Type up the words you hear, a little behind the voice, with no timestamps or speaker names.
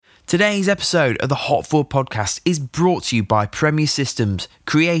Today's episode of the Hop Forward podcast is brought to you by Premier Systems,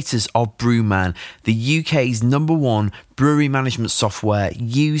 creators of Brewman, the UK's #1 brewery management software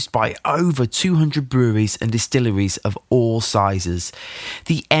used by over 200 breweries and distilleries of all sizes.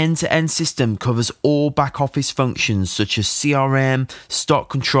 The end-to-end system covers all back-office functions such as CRM, stock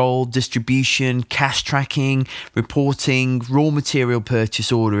control, distribution, cash tracking, reporting, raw material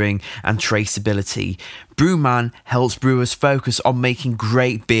purchase ordering, and traceability. Brewman helps brewers focus on making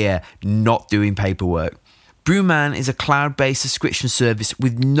great beer, not doing paperwork. Brewman is a cloud-based subscription service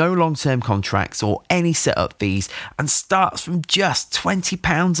with no long-term contracts or any setup fees and starts from just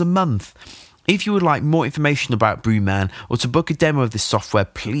 £20 a month. If you would like more information about Brewman or to book a demo of this software,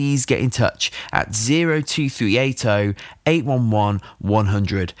 please get in touch at 02380 811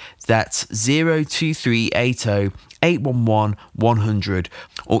 100. That's 02380 811 100,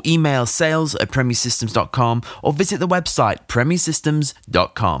 or email sales@premiersystems.com or visit the website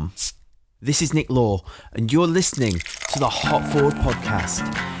premiersystems.com. This is Nick Law, and you're listening to the Hop Forward podcast,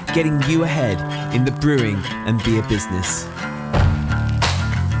 getting you ahead in the brewing and beer business.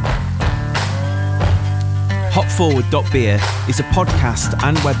 Hopforward.beer is a podcast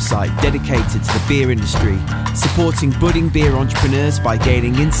and website dedicated to the beer industry, supporting budding beer entrepreneurs by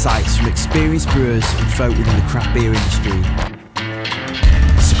gaining insights from experienced brewers and folk within the craft beer industry.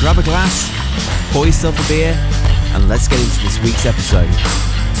 So grab a glass, pour yourself a beer, and let's get into this week's episode.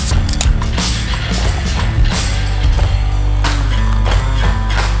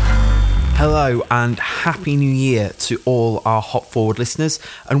 Hello and Happy New Year to all our Hop Forward listeners,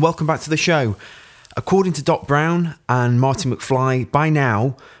 and welcome back to the show. According to Doc Brown and Martin McFly, by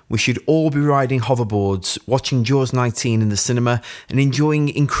now we should all be riding hoverboards, watching Jaws 19 in the cinema, and enjoying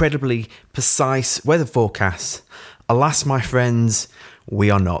incredibly precise weather forecasts. Alas, my friends, we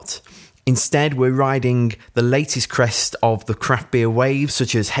are not. Instead, we're riding the latest crest of the craft beer wave,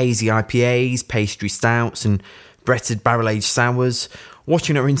 such as hazy IPAs, pastry stouts, and Bretted barrel-aged sours,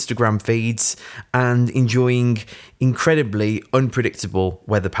 watching our Instagram feeds, and enjoying incredibly unpredictable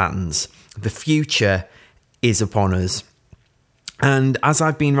weather patterns. The future is upon us. And as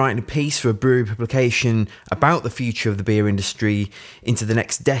I've been writing a piece for a brewery publication about the future of the beer industry into the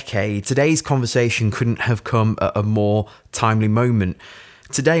next decade, today's conversation couldn't have come at a more timely moment.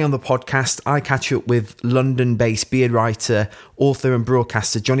 Today on the podcast, I catch up with London-based beer writer, author and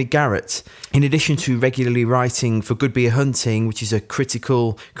broadcaster Johnny Garrett. In addition to regularly writing for Good Beer Hunting, which is a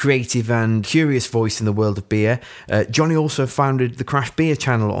critical, creative and curious voice in the world of beer, Johnny also founded the Craft Beer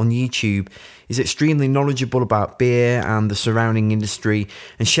channel on YouTube. He's extremely knowledgeable about beer and the surrounding industry,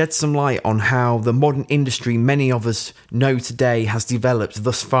 and sheds some light on how the modern industry many of us know today has developed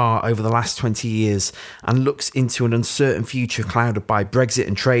thus far over the last 20 years, and looks into an uncertain future clouded by Brexit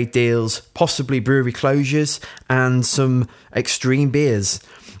and trade deals, possibly brewery closures, and some extreme beers.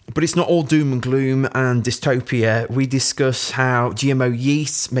 But it's not all doom and gloom and dystopia. We discuss how GMO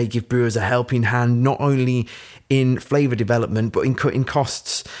yeasts may give brewers a helping hand, not only in flavour development, but in cutting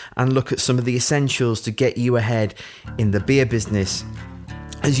costs, and look at some of the essentials to get you ahead in the beer business.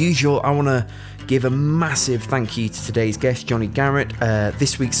 As usual, I want to give a massive thank you to today's guest, Johnny Garrett,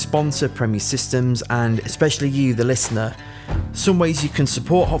 this week's sponsor, Premier Systems, and especially you, the listener. Some ways you can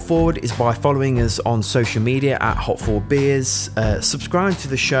support Hop Forward is by following us on social media at Hop Forward Beers, subscribe to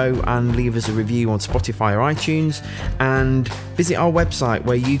the show and leave us a review on Spotify or iTunes, and visit our website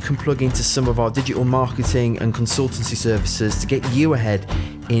where you can plug into some of our digital marketing and consultancy services to get you ahead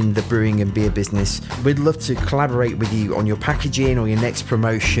in the brewing and beer business. We'd love to collaborate with you on your packaging or your next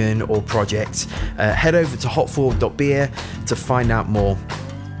promotion or project. Head over to hopforward.beer to find out more.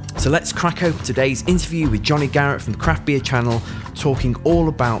 So let's crack open today's interview with Johnny Garrett from the Craft Beer channel, talking all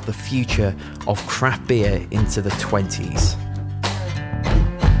about the future of craft beer into the 20s.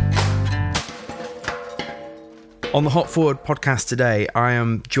 On the Hop Forward podcast today, I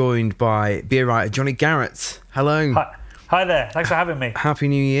am joined by beer writer Johnny Garrett. Hello. Hi there. Thanks for having me. Happy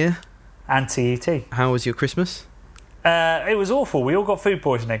New Year. And TET. How was your Christmas? It was awful. We all got food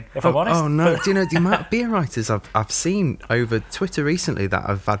poisoning, if I'm honest. Oh no! Do you know the amount of beer writers I've seen over Twitter recently that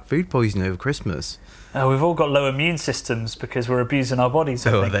have had food poisoning over Christmas? We've all got low immune systems because we're abusing our bodies.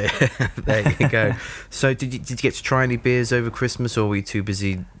 There you go. So did you get to try any beers over Christmas, or were you too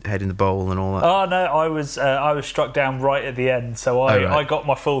busy heading the bowl and all that? Oh no, I was struck down right at the end, so I got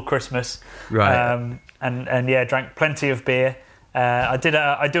my full Christmas. Right. And yeah, drank plenty of beer. I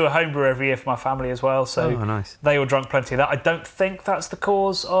do a homebrew every year for my family as well, so nice. They all drank plenty of that. I don't think that's the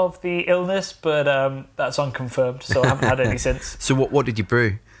cause of the illness, but that's unconfirmed, so I haven't had any since. So what did you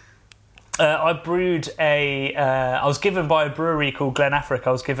brew? I brewed I was given by a brewery called Glen Affric,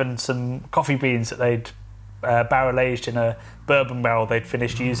 I was given some coffee beans that they'd barrel aged in a bourbon barrel they'd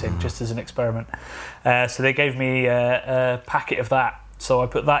finished using just as an experiment. So they gave me a packet of that. So I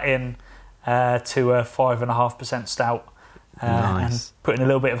put that in to a 5.5% stout, and put in a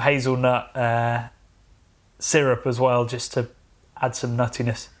little bit of hazelnut syrup as well, just to add some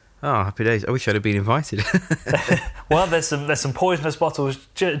nuttiness. Oh, happy days! I wish I'd have been invited. Well, there's some poisonous bottles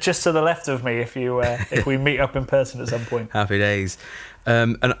just to the left of me if we meet up in person at some point. Happy days.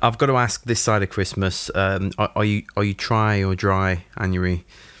 And I've got to ask this side of Christmas: are you try or dry, Anne-Marie?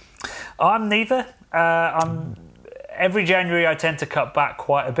 I'm neither. Every January I tend to cut back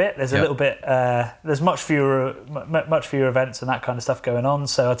quite a bit. There's a little bit. There's much fewer events and that kind of stuff going on,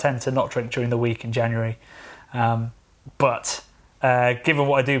 so I tend to not drink during the week in January. But given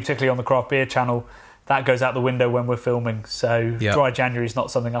what I do, particularly on the Craft Beer channel, that goes out the window when we're filming. So dry January is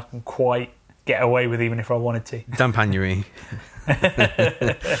not something I can quite get away with, even if I wanted to. Damn January.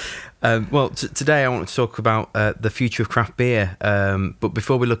 Well, today I want to talk about the future of craft beer. But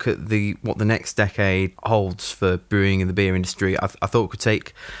before we look at what the next decade holds for brewing in the beer industry, I thought we could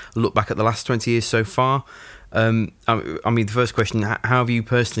take a look back at the last 20 years so far. I mean, the first question: how have you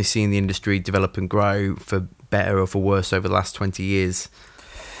personally seen the industry develop and grow, for better or for worse, over the last 20 years?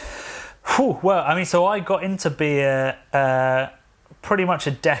 Well, I mean, so I got into beer pretty much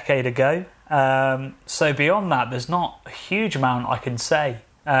a decade ago. So beyond that, there's not a huge amount I can say.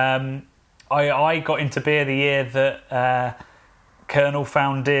 I got into beer the year that Kernel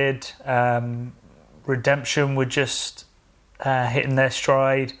founded. Redemption were just hitting their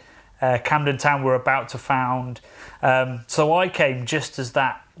stride. Camden Town were about to found. So I came just as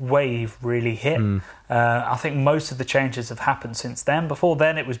that wave really hit. I think most of the changes have happened since then. Before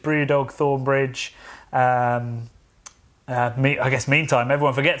then, it was Brewdog, Thornbridge. I guess Meantime.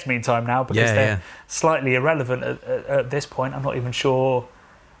 Everyone forgets Meantime now because they're slightly irrelevant at this point. I'm not even sure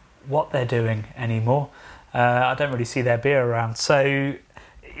what they're doing anymore. I don't really see their beer around. So,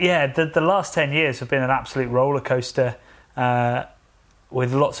 the last 10 years have been an absolute roller coaster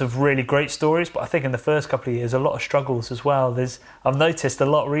with lots of really great stories. But I think in the first couple of years, a lot of struggles as well. I've noticed a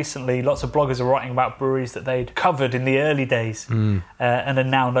lot recently, lots of bloggers are writing about breweries that they'd covered in the early days and are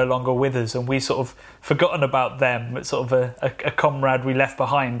now no longer with us. And we sort of forgotten about them. It's sort of a comrade we left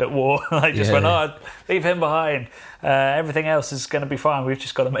behind at war. I just went, leave him behind. Everything else is going to be fine. We've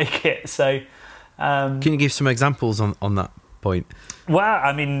just got to make it. So, can you give some examples on that point? Well,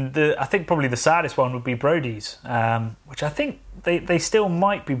 I mean, I think probably the saddest one would be Brody's, which I think they still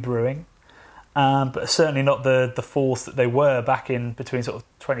might be brewing, but certainly not the force that they were back in between sort of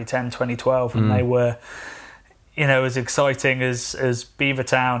 2010, 2012, when they were, as exciting as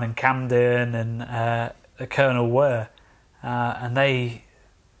Beavertown and Camden and the Kernel were, and they,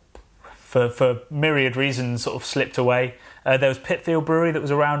 for myriad reasons, sort of slipped away. There was Pitfield Brewery that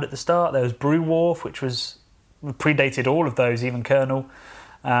was around at the start. There was Brew Wharf, which predated all of those, even Kernel,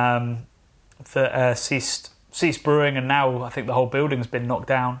 that ceased brewing, and now I think the whole building's been knocked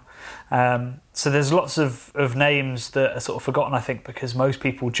down. So there's lots of names that are sort of forgotten, I think, because most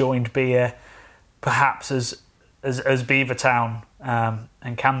people joined beer perhaps as Beavertown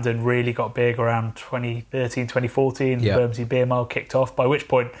and Camden really got big around 2013, 2014. The Bermondsey Beer Mile kicked off, by which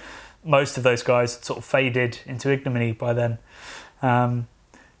point most of those guys had sort of faded into ignominy by then.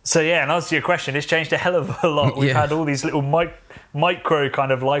 So and answer to your question, it's changed a hell of a lot. We've had all these little micro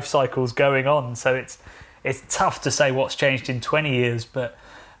kind of life cycles going on, so it's tough to say what's changed in 20 years, but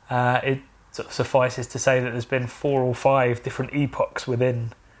it sort of suffices to say that there's been 4 or 5 different epochs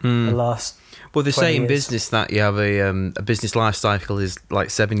within the last. Well, they say in years. business that you have a business life cycle is like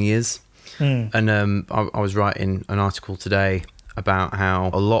 7 years, and I was writing an article today about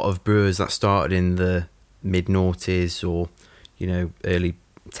how a lot of brewers that started in the mid-noughties or early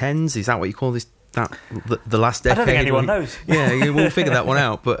 10s, is that what you call this? That the last decade? I don't think anyone knows. Yeah, we'll figure that one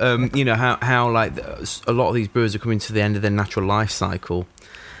out. But how like a lot of these brewers are coming to the end of their natural life cycle,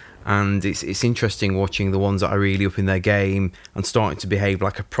 and it's interesting watching the ones that are really up in their game and starting to behave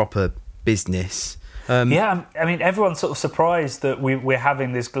like a proper business. I mean, everyone's sort of surprised that we're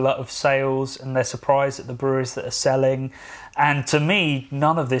having this glut of sales, and they're surprised at the breweries that are selling. And to me,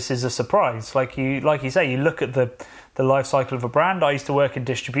 none of this is a surprise. Like you say, you look at the life cycle of a brand. I used to work in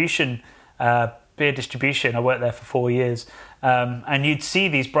distribution, beer distribution. I worked there for 4 years, and you'd see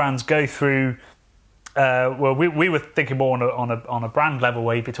these brands go through. We were thinking more on a brand level,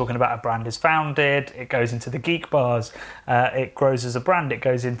 where you'd be talking about a brand is founded, it goes into the geek bars, it grows as a brand, it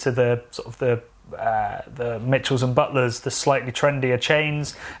goes into the sort of the Mitchells and Butlers, the slightly trendier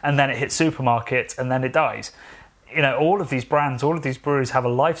chains, and then it hits supermarkets, and then it dies. All of these brands, all of these breweries have a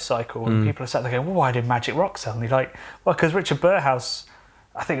life cycle, and people are sat there going, well, why did Magic Rock sell? And you're like, well, because Richard Burhouse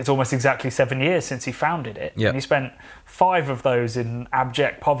I think it's almost exactly 7 years since he founded it. Yep. And he spent 5 of those in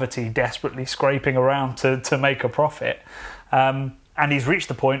abject poverty, desperately scraping around to make a profit. And he's reached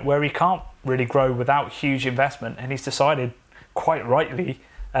the point where he can't really grow without huge investment. And he's decided, quite rightly,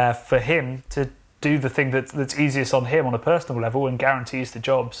 for him to do the thing that's easiest on him on a personal level and guarantees the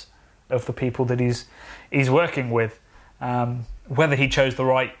jobs of the people that he's working with. Whether he chose the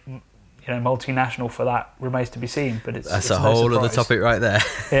right multinational for that remains to be seen, but it's a whole other topic right there.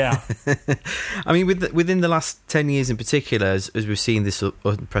 Yeah. I mean, within the last 10 years in particular, as we've seen this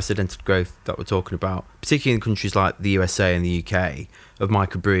unprecedented growth that we're talking about, particularly in countries like the USA and the UK, of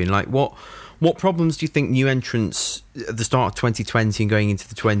microbrewing, like what problems do you think new entrants at the start of 2020 and going into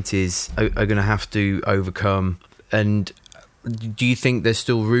the 20s are going to have to overcome? And do you think there's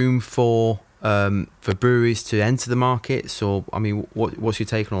still room for breweries to enter the markets? Or, I mean, what's your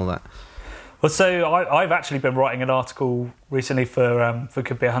take on all that? Well, so I've actually been writing an article recently for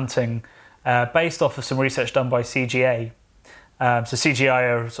Good Beer Hunting based off of some research done by CGA. So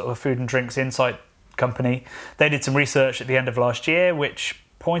CGI are sort of a food and drinks insight company. They did some research at the end of last year which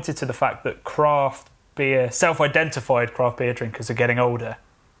pointed to the fact that self-identified craft beer drinkers are getting older.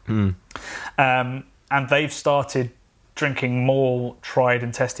 And they've started drinking more tried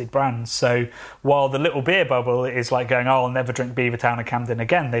and tested brands. So while the little beer bubble is like going, I'll never drink Beavertown and Camden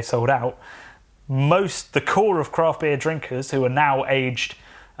again, they sold out. The core of craft beer drinkers who are now aged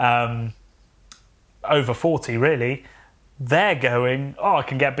over 40 really, they're going, I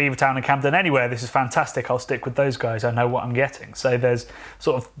can get Beavertown and Camden anywhere. This is fantastic. I'll stick with those guys. I know what I'm getting. So there's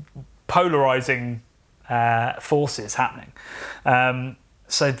sort of polarizing forces happening.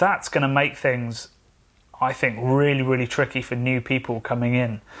 So that's going to make things, I think, really, really tricky for new people coming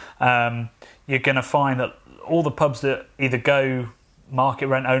in. You're going to find that all the pubs that either go market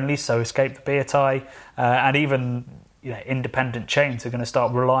rent only, so escape the beer tie, and even independent chains are going to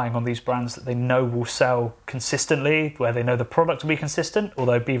start relying on these brands that they know will sell consistently, where they know the product will be consistent,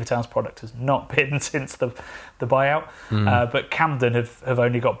 although Beavertown's product has not been since the buyout. But Camden have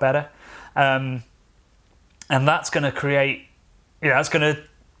only got better. And that's going to create, that's going to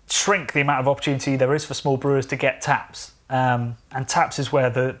shrink the amount of opportunity there is for small brewers to get taps. And taps is where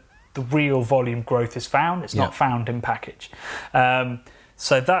the real volume growth is found. It's not found in package.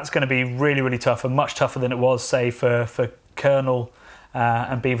 So that's going to be really, really tough, and much tougher than it was, say, for Colonel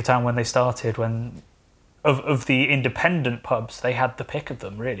and Beavertown when they started. When of the independent pubs, they had the pick of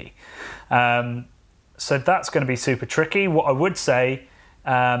them, really. So that's going to be super tricky. What I would say,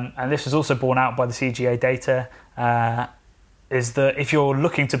 and this was also borne out by the CGA data, is that if you're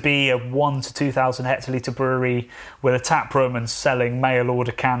looking to be a 1,000 to 2,000 hectolitre brewery with a tap room and selling mail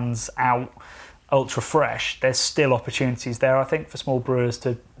order cans out ultra fresh, there's still opportunities there, I think, for small brewers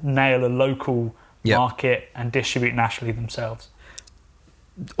to nail a local market and distribute nationally themselves.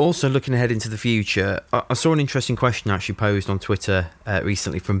 Also, looking ahead into the future, I saw an interesting question actually posed on Twitter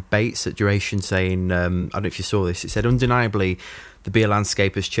recently from Bates at Duration saying, I don't know if you saw this, it said, undeniably, the beer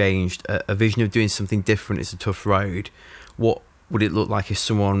landscape has changed. A vision of doing something different is a tough road. What would it look like if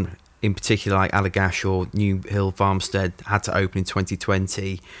someone in particular like Allagash or New Hill Farmstead had to open in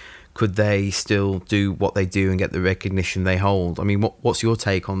 2020? Could they still do what they do and get the recognition they hold? I mean, what's your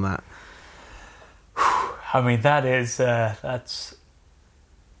take on that? I mean, that's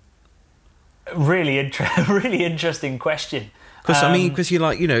really really interesting question. Because you're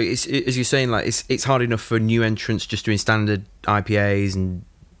like, it's, as you're saying, like it's hard enough for new entrants just doing standard IPAs and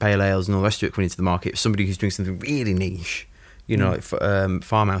pale ales and all the rest of it coming into the market. For somebody who's doing something really niche, like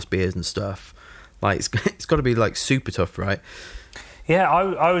farmhouse beers and stuff, like it's got to be like super tough, right? Yeah,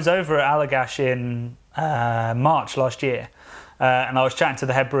 I was over at Allagash in March last year, and I was chatting to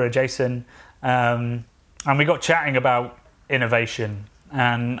the head brewer, Jason, and we got chatting about innovation,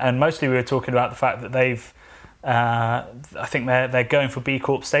 and mostly we were talking about the fact that they've, I think they're going for B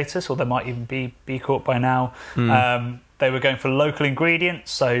Corp status, or they might even be B Corp by now. They were going for local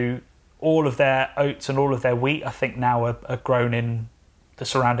ingredients, so all of their oats and all of their wheat, I think now are grown in the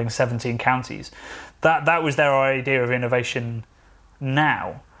surrounding 17 counties. That was their idea of innovation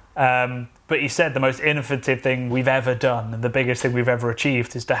now. But he said the most innovative thing we've ever done and the biggest thing we've ever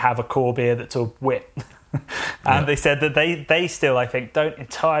achieved is to have a core beer that's a wit. And they said that they still, I think, don't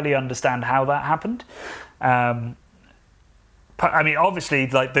entirely understand how that happened. I mean, obviously,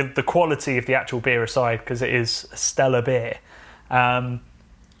 like the quality of the actual beer aside, because it is a stellar beer,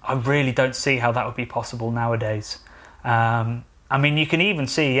 I really don't see how that would be possible nowadays. I mean, you can even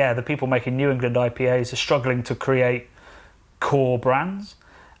see, the people making New England IPAs are struggling to create core brands.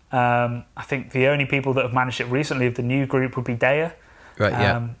 I think the only people that have managed it recently of the new group would be Daya.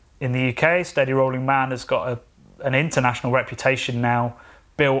 Right, In the UK, Steady Rolling Man has got an international reputation now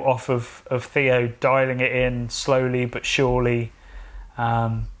built off of Theo dialing it in slowly but surely.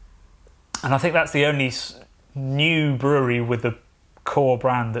 And I think that's the only new brewery with the core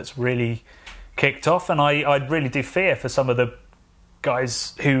brand that's really kicked off. And I really do fear for some of the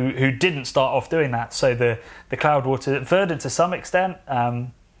guys who didn't start off doing that. So the Cloudwater, Verdant to some extent,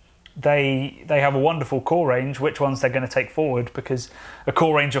 they have a wonderful core range. Which ones they're going to take forward, because a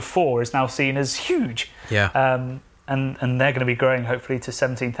core range of 4 is now seen as huge. Yeah. And they're going to be growing hopefully to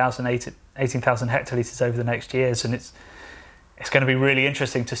 17,000, 18,000 hectolitres over the next years, and it's going to be really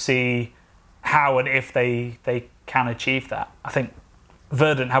interesting to see how and if they can achieve that. I think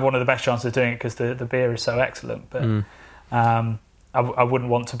Verdant have one of the best chances of doing it because the beer is so excellent, but I wouldn't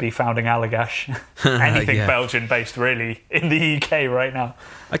want to be founding Allagash, anything Belgian based really, in the UK right now.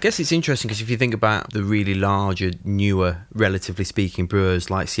 I guess it's interesting because if you think about the really larger, newer, relatively speaking, brewers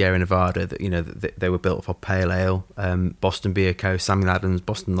like Sierra Nevada, that they were built for pale ale, Boston Beer Co, Samuel Adams,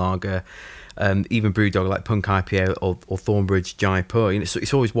 Boston Lager, even Brewdog like Punk IPA or Thornbridge Jaipur.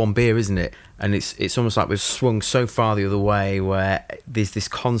 It's always one beer, isn't it? And it's almost like we've swung so far the other way, where there's this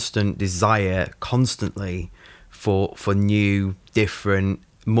constant desire, constantly, for new, different,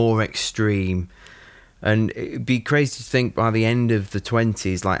 more extreme. And it'd be crazy to think by the end of the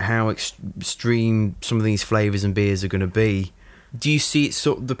 20s, like how extreme some of these flavours and beers are going to be. Do you see it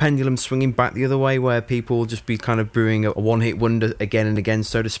sort of the pendulum swinging back the other way, where people will just be kind of brewing a one-hit wonder again and again,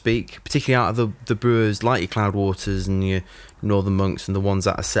 so to speak, particularly out of the brewers like your Cloudwaters and your Northern Monks and the ones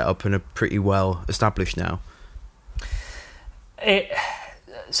that are set up and are pretty well established now?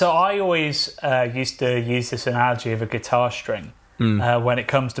 So I always used to use this analogy of a guitar string when it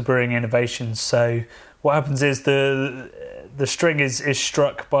comes to brewing innovations. So what happens is the string is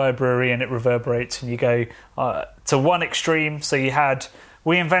struck by a brewery and it reverberates, and you go to one extreme. So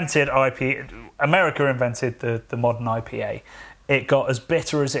we invented IPA. America invented the modern IPA. It got as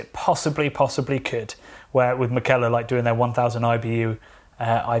bitter as it possibly could, where with Mikkeller like doing their 1000 IBU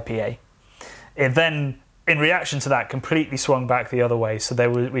IPA. It then, in reaction to that, completely swung back the other way. So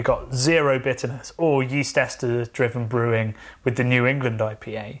we got zero bitterness, or yeast ester driven brewing with the New England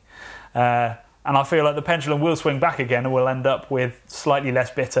IPA. And I feel like the pendulum will swing back again, and we'll end up with slightly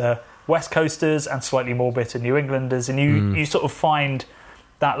less bitter West Coasters and slightly more bitter New Englanders. And you sort of find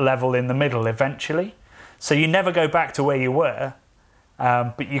that level in the middle eventually. So you never go back to where you were,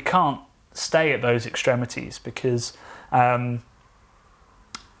 but you can't stay at those extremities because,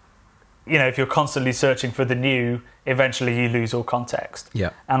 if you're constantly searching for the new, eventually you lose all context.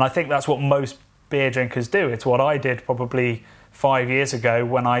 Yeah. And I think that's what most beer drinkers do. It's what I did probably 5 years ago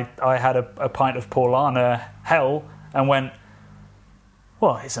when I had a pint of Paulaner Hell and went,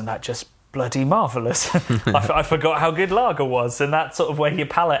 well, isn't that just bloody marvellous? I forgot how good lager was, and that's sort of where your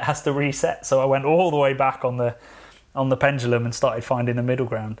palate has to reset. So I went all the way back on the pendulum and started finding a middle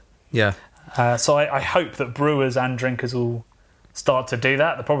ground. Yeah. So I hope that brewers and drinkers will start to do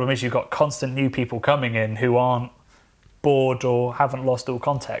that. The problem is you've got constant new people coming in who aren't bored or haven't lost all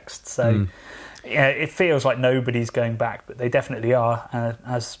context. So yeah, it feels like nobody's going back, but they definitely are.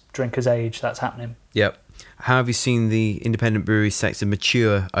 As drinkers age, that's happening. Yep. How have you seen the independent brewery sector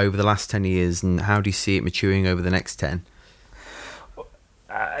mature over the last 10 years, and how do you see it maturing over the next 10?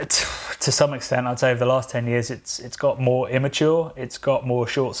 To some extent, I'd say over the last 10 years, it's got more immature, it's got more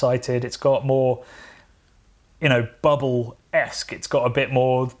short-sighted, it's got more, bubble-esque. It's got a bit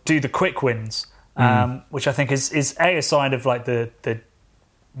more do the quick wins, which I think is a sign of like the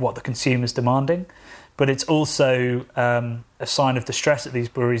what the consumer's demanding, but it's also a sign of the stress that these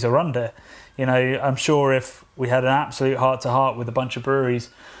breweries are under. I'm sure if we had an absolute heart-to-heart with a bunch of breweries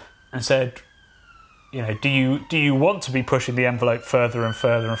and said, do you want to be pushing the envelope further and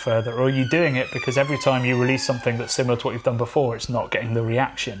further and further, or are you doing it because every time you release something that's similar to what you've done before, it's not getting the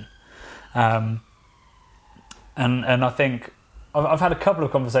reaction? And I think I've had a couple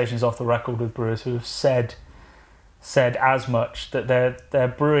of conversations off the record with brewers who have said as much, that they're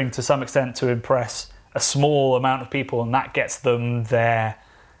brewing to some extent to impress a small amount of people, and that gets them their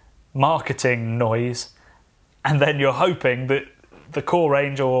marketing noise, and then you're hoping that the core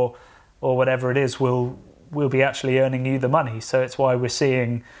range or whatever it is will be actually earning you the money. So it's why we're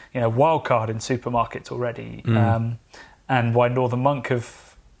seeing Wildcard in supermarkets already, and why Northern Monk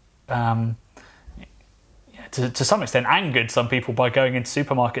have to some extent angered some people by going into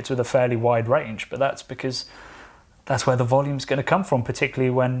supermarkets with a fairly wide range, but that's because that's where the volume's going to come from, particularly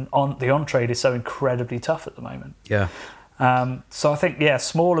when the on-trade is so incredibly tough at the moment. Yeah. So I think,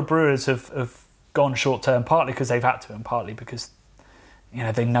 smaller brewers have gone short-term, partly because they've had to, and partly because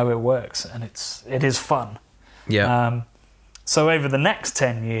they know it works and it is fun. Yeah. So over the next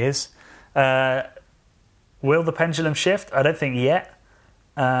 10 years, will the pendulum shift? I don't think yet.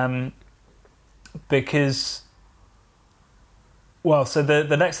 Because, well, so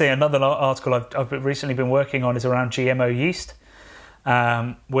the next thing, another article I've recently been working on is around GMO yeast,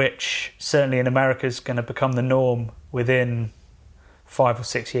 which certainly in America is going to become the norm within 5 or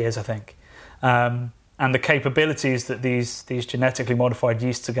 6 years, I think. And the capabilities that these genetically modified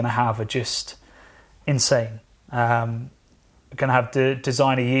yeasts are going to have are just insane. We're going to have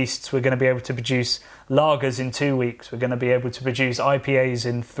designer yeasts. We're going to be able to produce lagers in 2 weeks. We're going to be able to produce IPAs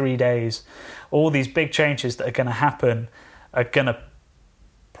in 3 days. All these big changes that are going to happen are going to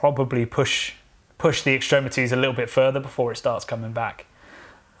probably push the extremities a little bit further before it starts coming back.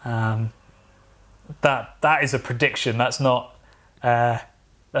 That is a prediction. That's not.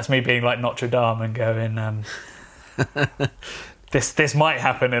 That's me being like Notre Dame and going. This might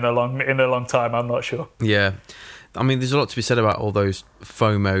happen in a long time. I'm not sure. Yeah, I mean, there's a lot to be said about all those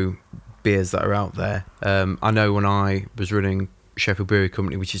FOMO beers that are out there. I know when I was running Sheffield Brewery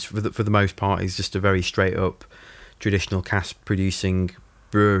Company, which is for the most part is just a very straight up traditional cask producing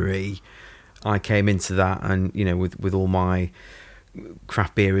brewery, I came into that and, you know, with all my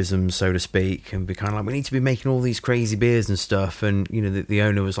craft beerism, so to speak, and be kind of like, we need to be making all these crazy beers and stuff. And, you know, the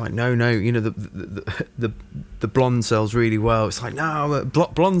owner was like, no, you know, the blonde sells really well. It's like, no,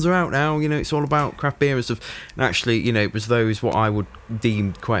 blondes are out now, you know, it's all about craft beer and stuff. And actually, you know, it was those what I would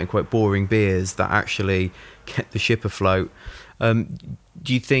deem quote unquote boring beers that actually kept the ship afloat. Do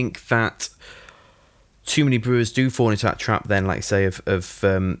you think that too many brewers do fall into that trap then, like say, of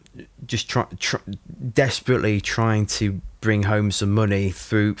just desperately trying to bring home some money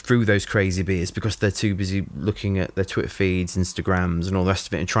through those crazy beers because they're too busy looking at their Twitter feeds, Instagrams and all the rest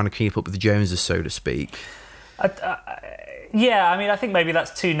of it and trying to keep up with the Joneses, so to speak? Yeah, I mean, I think maybe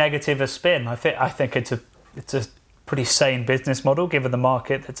that's too negative a spin. I think it's a pretty sane business model given the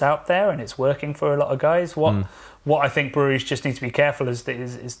market that's out there and it's working for a lot of guys. What I think breweries just need to be careful is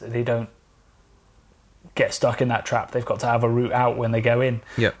that they don't get stuck in that trap. They've got to have a route out when they go in.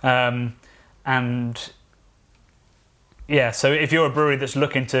 Yeah. And yeah, so if you're a brewery that's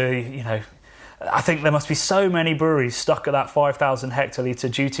looking to, you know, I think there must be so many breweries stuck at that 5,000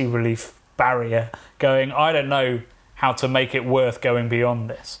 hectolitre duty relief barrier going, I don't know how to make it worth going beyond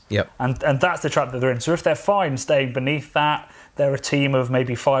this. Yep. And that's the trap that they're in. So if they're fine staying beneath that, they're a team of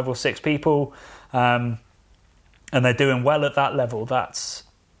maybe 5 or 6 people, and they're doing well at that level, that's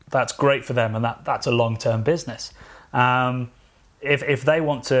great for them, and that's a long-term business. If they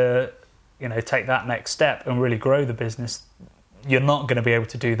want to, you know, take that next step and really grow the business, you're not going to be able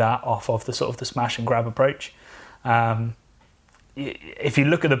to do that off of the sort of the smash and grab approach. If you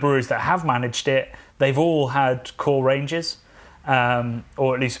look at the breweries that have managed it, they've all had core ranges,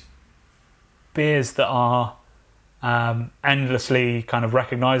 or at least beers that are endlessly kind of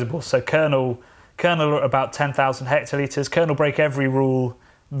recognisable. So Kernel are about 10,000 hectolitres. Kernel break every rule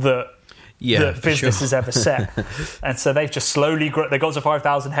that business has ever set. And so they've just slowly they got to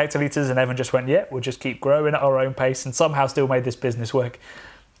 5,000 hectolitres and everyone just went, yeah, we'll just keep growing at our own pace, and somehow still made this business work.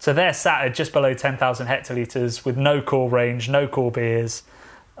 So they're sat at just below 10,000 hectolitres with no core range, no core beers.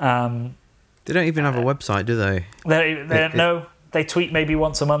 They don't even have a website, do they? No, they tweet maybe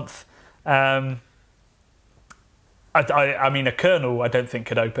once a month. I mean, a Kernel I don't think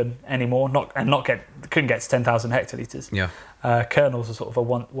could open anymore, couldn't get to 10,000 hectolitres. Yeah. Kernels are sort of a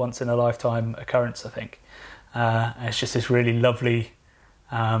once in a lifetime occurrence, I think. And it's just this really lovely,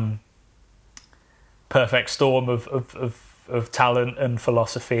 perfect storm of talent and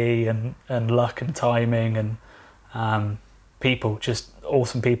philosophy and luck and timing and people, just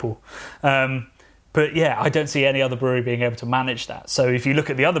awesome people. But yeah, I don't see any other brewery being able to manage that. So if you look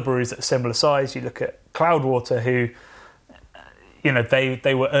at the other breweries that are similar size, you look at Cloudwater, who, you know,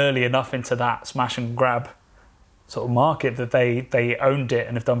 they were early enough into that smash and grab sort of market that they owned it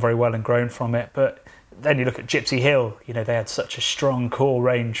and have done very well and grown from it. But then you look at Gypsy Hill, you know, they had such a strong core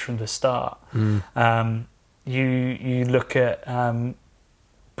range from the start. You look at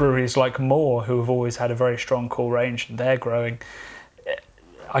breweries like Moore, who have always had a very strong core range, and they're growing.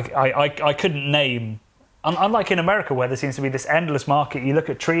 I couldn't name, unlike in America where there seems to be this endless market. You look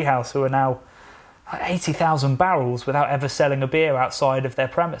at Treehouse, who are now 80,000 barrels without ever selling a beer outside of their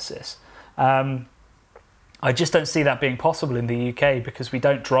premises. I just don't see that being possible in the UK because we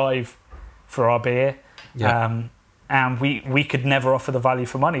don't drive for our beer. Yeah. And we could never offer the value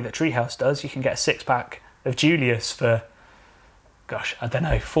for money that Treehouse does. You can get a 6-pack of Julius for, gosh, I don't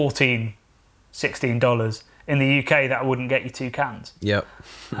know, $14, $16, In the UK, that wouldn't get you 2 cans. Yep.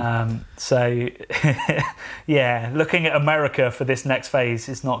 So, yeah, looking at America for this next phase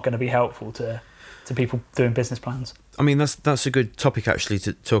is not going to be helpful to people doing business plans. I mean, that's a good topic, actually,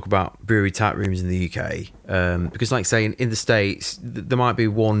 to talk about brewery tap rooms in the UK. Because, like, say, in the States, there might be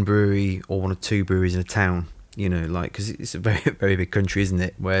one brewery or 1 or 2 breweries in a town, you know, like, because it's a very, very big country, isn't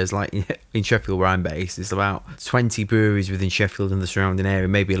it? Whereas, like, in Sheffield, where I'm based, it's about 20 breweries within Sheffield and the surrounding area,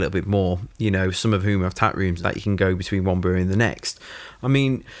 maybe a little bit more, you know, some of whom have tap rooms that you can go between one brewery and the next. I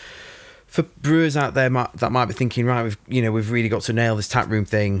mean, for brewers out there that might be thinking, right, we've really got to nail this tap room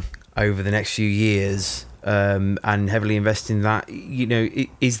thing over the next few years, and heavily invest in that, you know,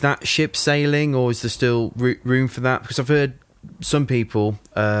 is that ship sailing, or is there still room for that? Because I've heard some people,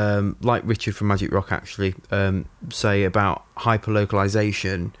 like Richard from Magic Rock, actually, say about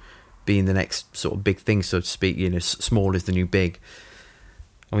hyper-localization being the next sort of big thing, so to speak. You know, small is the new big.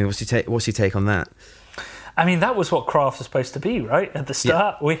 I mean, what's your take on that? I mean, that was what craft was supposed to be, right? At the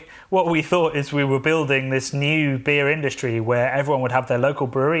start, yeah. What we thought is we were building this new beer industry where everyone would have their local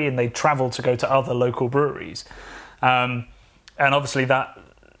brewery and they'd travel to go to other local breweries. And obviously that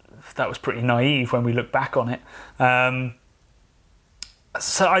was pretty naive when we look back on it.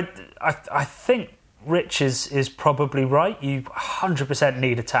 So I think Rich is probably right. You 100%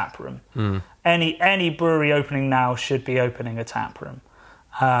 need a tap room. Any brewery opening now should be opening a tap room.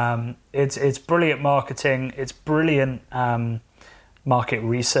 It's brilliant marketing. It's brilliant market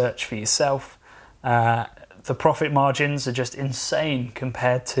research for yourself. The profit margins are just insane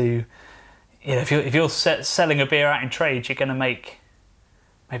compared to, you know, if you're selling a beer out in trade, you're going to make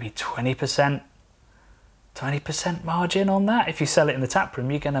maybe 20% margin on that. If you sell it in the tap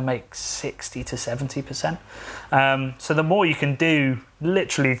room, you're going to make 60 to 70%. So the more you can do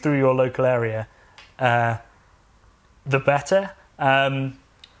literally through your local area, the better.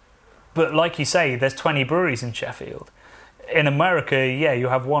 But like you say, there's 20 breweries in Sheffield. In America, yeah, you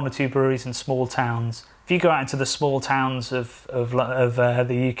have 1 or 2 breweries in small towns. If you go out into the small towns of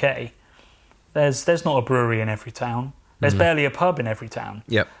the UK, there's not a brewery in every town. There's barely a pub in every town.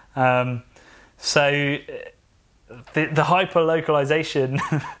 Yep. So the hyper-localization,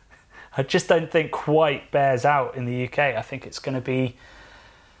 I just don't think quite bears out in the UK. I think it's going to be...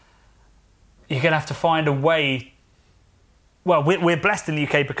 You're going to have to find a way... Well, we're blessed in the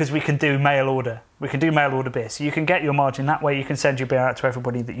UK because we can do mail order. We can do mail order beer. So you can get your margin that way. You can send your beer out to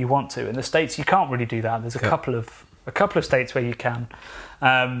everybody that you want to. In the States, you can't really do that. There's a couple of states where you can.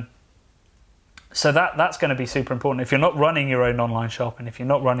 So that's going to be super important. If you're not running your own online shop and if you're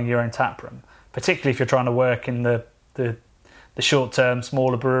not running your own tap room, particularly if you're trying to work in the short-term,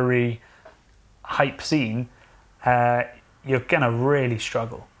 smaller brewery hype scene, you're going to really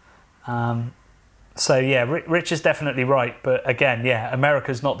struggle. So yeah, Rich is definitely right, but again, yeah,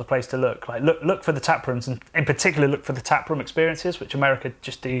 America's not the place to look. Like look for the tap rooms, and in particular, look for the tap room experiences, which America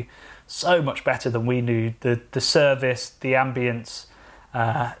just do so much better than we do. The service, the ambience,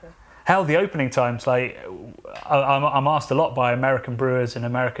 hell, the opening times. Like I'm asked a lot by American brewers and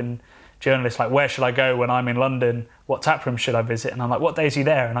American journalists, like, where should I go when I'm in London? What tap room should I visit? And I'm like, what days are you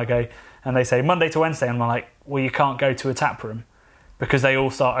there? And I go, and they say Monday to Wednesday, and I'm like, well, you can't go to a tap room, because they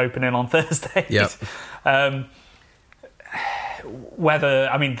all start opening on Thursdays. Yep.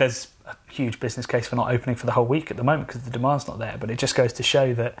 There's a huge business case for not opening for the whole week at the moment because the demand's not there, but it just goes to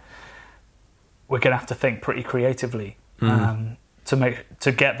show that we're going to have to think pretty creatively to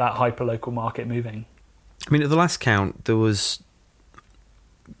get that hyper-local market moving. I mean, at the last count, there was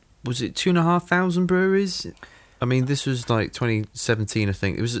it 2,500 breweries? I mean, this was like 2017, I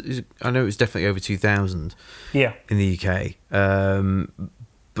think. I know it was definitely over 2,000. Yeah. In the UK,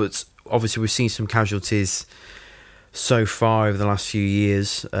 but obviously we've seen some casualties so far over the last few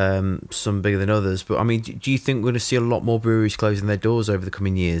years. Some bigger than others. But I mean, do you think we're going to see a lot more breweries closing their doors over the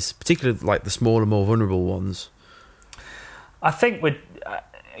coming years, particularly like the smaller, more vulnerable ones? I think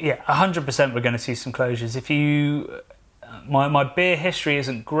 100% we're going to see some closures. If you. My beer history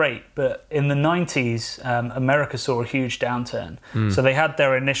isn't great, but in the 90s, America saw a huge downturn. So they had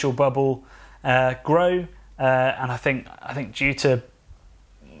their initial bubble grow, and I think due to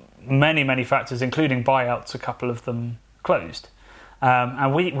many factors, including buyouts, a couple of them closed.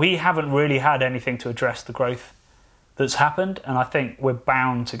 And we haven't really had anything to address the growth that's happened, and I think we're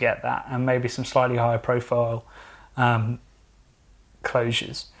bound to get that, and maybe some slightly higher profile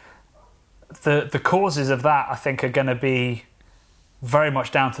closures. The causes of that, I think, are going to be very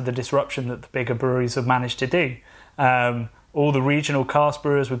much down to the disruption that the bigger breweries have managed to do. All the regional cask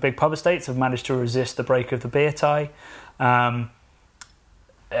brewers with big pub estates have managed to resist the break of the beer tie. The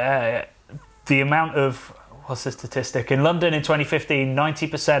amount of, what's the statistic? In London in 2015,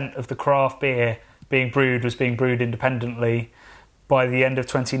 90% of the craft beer being brewed independently. By the end of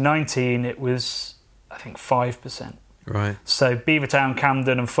 2019, it was, I think, 5%. Right. So Beavertown,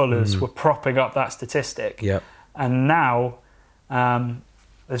 Camden and Fuller's were propping up that statistic. Yep. And now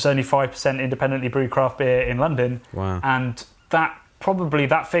there's only 5% independently brewed craft beer in London. Wow. And that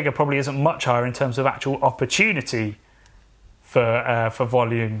figure probably isn't much higher in terms of actual opportunity for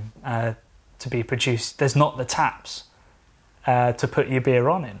volume to be produced. There's not the taps to put your beer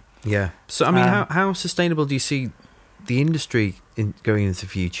on in. Yeah. So, I mean, how sustainable do you see the industry going into the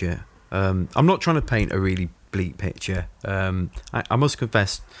future? I'm not trying to paint a really bleak picture. I must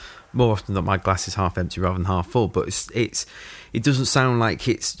confess more often that my glass is half empty rather than half full, but it doesn't sound like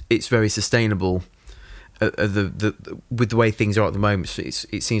it's very sustainable with the way things are at the moment. So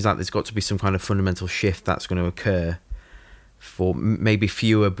it seems like there's got to be some kind of fundamental shift that's going to occur for maybe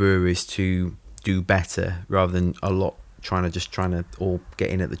fewer breweries to do better rather than a lot trying to all get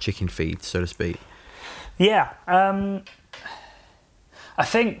in at the chicken feed, so to speak. Yeah, I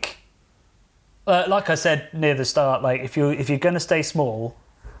think, like I said near the start, like if you're going to stay small,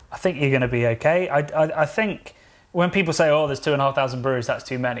 I think you're going to be okay. I think when people say, "Oh, there's 2,500 breweries, that's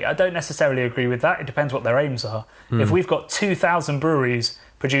too many," I don't necessarily agree with that. It depends what their aims are. If we've got 2,000 breweries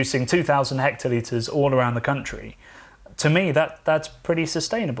producing 2,000 hectolitres all around the country, to me that's pretty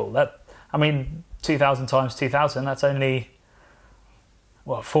sustainable. 2,000 times 2,000, that's only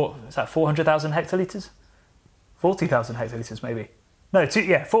is that 400,000 hectolitres? 40,000 hectolitres maybe. No,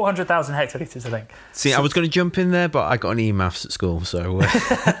 400,000 hectolitres, I think. See, I was going to jump in there, but I got an E-maths at school, so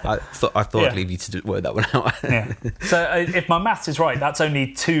I thought I'd leave you to work that one out. Yeah. So if my maths is right, that's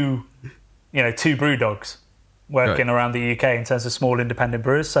only two brew dogs working around the UK in terms of small independent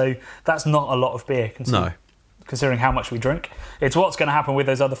brewers. So that's not a lot of beer, considering how much we drink. It's what's going to happen with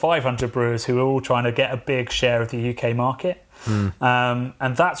those other 500 brewers who are all trying to get a big share of the UK market.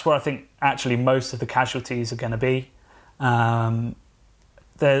 And that's where I think actually most of the casualties are going to be.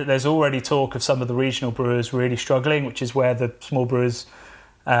 There's already talk of some of the regional brewers really struggling, which is where the small brewers,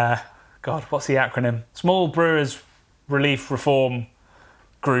 what's the acronym? Small Brewers Relief Reform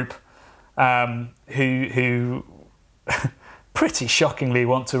Group, who pretty shockingly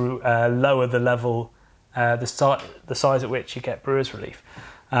want to lower the level, the size at which you get brewers relief,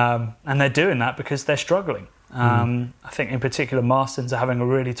 and they're doing that because they're struggling. I think in particular Marston's are having a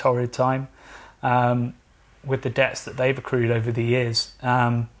really torrid time. With the debts that they've accrued over the years.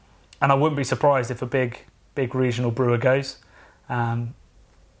 And I wouldn't be surprised if a big regional brewer goes.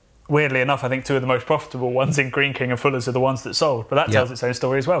 Weirdly enough, I think two of the most profitable ones in Greene King and Fuller's are the ones that sold, but that tells its own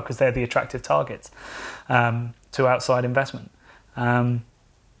story as well, because they're the attractive targets to outside investment.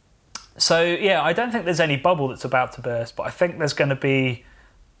 So yeah, I don't think there's any bubble that's about to burst, but I think there's going to be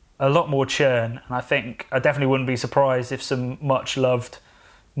a lot more churn, and I definitely wouldn't be surprised if some much loved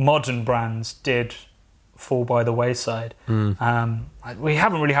modern brands did fall by the wayside. We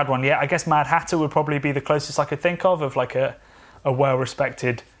haven't really had one yet. I guess Mad Hatter would probably be the closest I could think of like a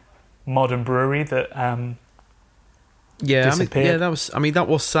well-respected modern brewery that disappeared. That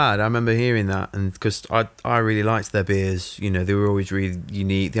was sad. I remember hearing that, and because I really liked their beers. They were always really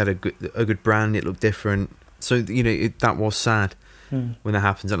unique. They had a good brand. It looked different. So that was sad when that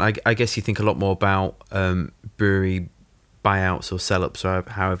happens. And I guess you think a lot more about brewery buyouts or sell-ups, or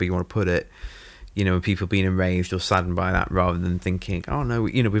however you want to put it. People being enraged or saddened by that, rather than thinking, "Oh no,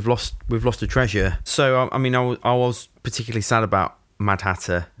 we've lost a treasure." So I was particularly sad about Mad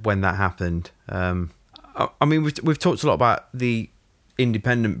Hatter when that happened. We've talked a lot about the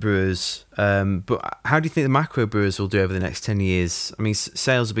independent brewers, but how do you think the macro brewers will do over the next 10 years?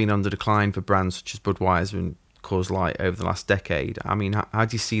 Sales have been under decline for brands such as Budweiser and Coors Light over the last decade. How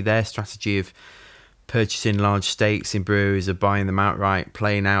do you see their strategy of purchasing large stakes in breweries or buying them outright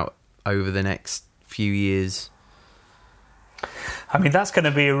playing out over the next few years? That's going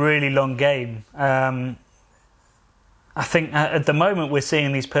to be a really long game. I think at the moment we're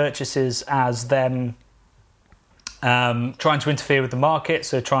seeing these purchases as them trying to interfere with the market,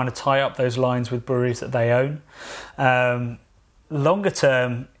 so trying to tie up those lines with breweries that they own. Longer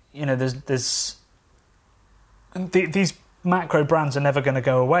term, there's these macro brands are never going to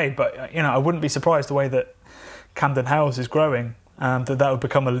go away, but I wouldn't be surprised the way that Camden House is growing. That would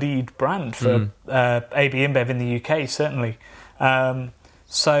become a lead brand for AB InBev in the UK, certainly.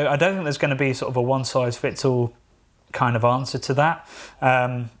 So I don't think there's going to be sort of a one-size-fits-all kind of answer to that.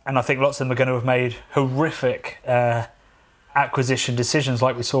 And I think lots of them are going to have made horrific acquisition decisions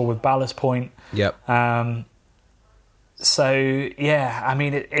like we saw with Ballast Point. Yep. So, yeah,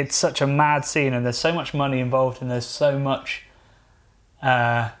 it's such a mad scene, and there's so much money involved, and there's so much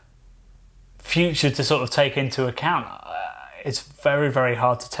future to sort of take into account. it's very, very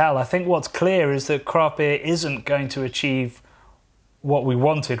hard to tell. I think what's clear is that craft beer isn't going to achieve what we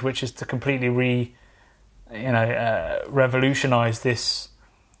wanted, which is to completely revolutionise this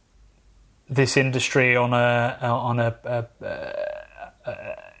industry on a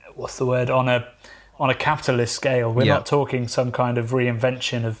what's the word, on a capitalist scale. We're not talking some kind of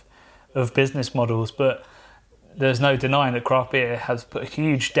reinvention of business models, but there's no denying that craft beer has put a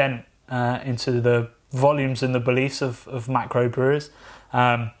huge dent into the volumes and the beliefs of macro brewers,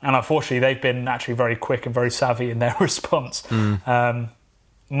 and unfortunately they've been actually very quick and very savvy in their response,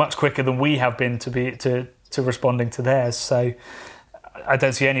 much quicker than we have been to responding to theirs. So I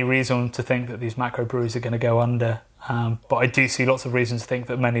don't see any reason to think that these macro breweries are going to go under, but I do see lots of reasons to think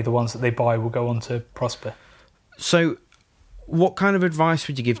that many of the ones that they buy will go on to prosper. So what kind of advice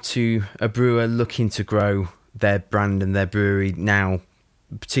would you give to a brewer looking to grow their brand and their brewery now,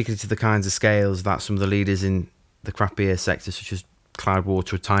 particularly to the kinds of scales that some of the leaders in the craft beer sector, such as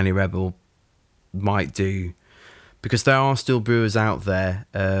Cloudwater or Tiny Rebel, might do? Because there are still brewers out there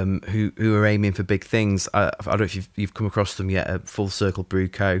who are aiming for big things. I don't know if you've come across them yet. At Full Circle Brew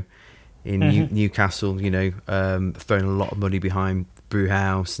Co. in Newcastle, throwing a lot of money behind brew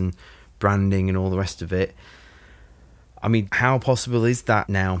house and branding and all the rest of it. I mean, how possible is that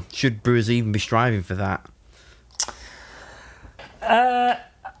now? Should brewers even be striving for that?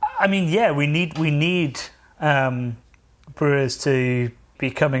 We need brewers to be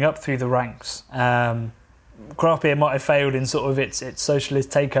coming up through the ranks. Craft beer might have failed in sort of its socialist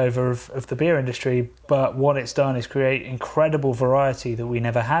takeover of the beer industry, but what it's done is create incredible variety that we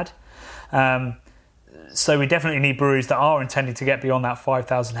never had. So we definitely need breweries that are intending to get beyond that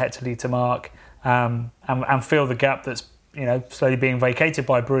 5,000 hectolitre mark, and fill the gap that's slowly being vacated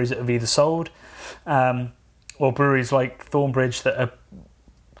by breweries that have either sold, or breweries like Thornbridge that are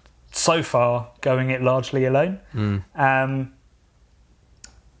so far going it largely alone.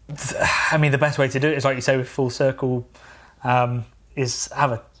 The best way to do it is, like you say, with Full Circle, is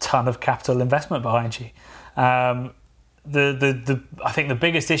have a ton of capital investment behind you. I think the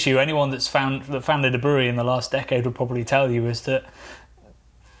biggest issue anyone that founded a brewery in the last decade would probably tell you is that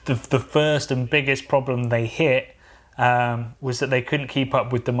the first and biggest problem they hit was that they couldn't keep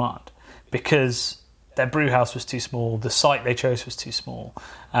up with demand because their brew house was too small, the site they chose was too small,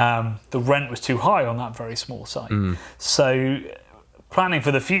 the rent was too high on that very small site. So planning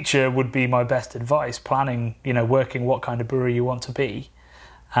for the future would be my best advice. Planning, working what kind of brewery you want to be.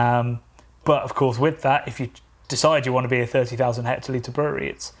 But of course, with that, if you decide you want to be a 30,000 hectolitre brewery,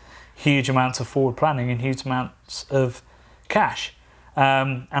 it's huge amounts of forward planning and huge amounts of cash.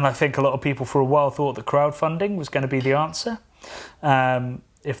 And I think a lot of people for a while thought that crowdfunding was going to be the answer.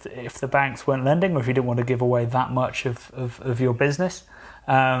 If the banks weren't lending, or if you didn't want to give away that much of your business.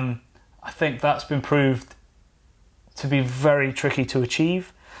 I think that's been proved to be very tricky to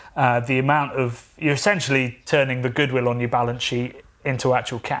achieve. The amount of, you're essentially turning the goodwill on your balance sheet into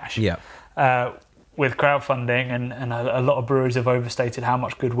actual cash. With crowdfunding, and a lot of breweries have overstated how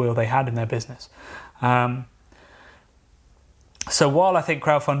much goodwill they had in their business. So while I think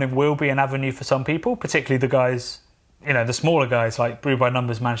crowdfunding will be an avenue for some people, particularly the guys, the smaller guys like Brew by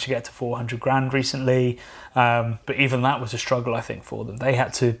Numbers managed to get to 400 grand recently, but even that was a struggle, I think, for them. They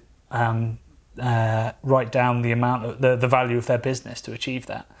had to write down the amount of the value of their business to achieve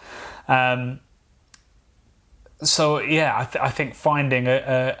that. I think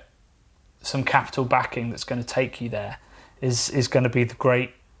finding some capital backing that's going to take you there is going to be the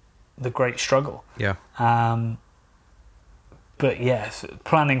great struggle. But yes,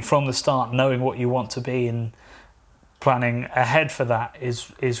 planning from the start, knowing what you want to be and planning ahead for that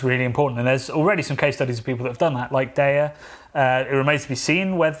is really important. And there's already some case studies of people that have done that, like Daya. It remains to be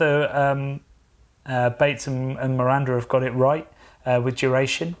seen whether Bates and Miranda have got it right with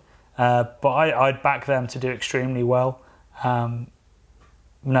duration. But I'd back them to do extremely well,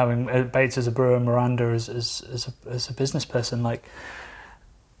 knowing Bates as a brewer and Miranda as a business person. Like,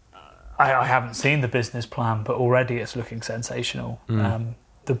 I haven't seen the business plan, but already it's looking sensational.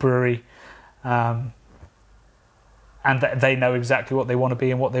 The brewery, and they know exactly what they want to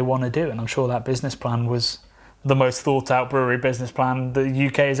be and what they want to do. And I'm sure that business plan was the most thought out brewery business plan the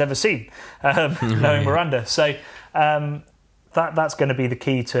UK has ever seen, knowing Miranda. So that's going to be the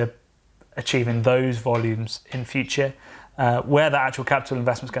key to achieving those volumes in future. Where the actual capital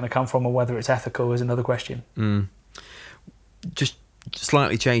investment is going to come from, or whether it's ethical, is another question. Just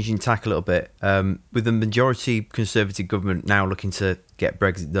slightly changing tack a little bit, with the majority Conservative government now looking to get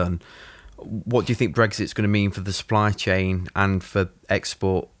Brexit done, what do you think Brexit's going to mean for the supply chain and for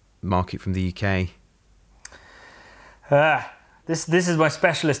export market from the UK? This is my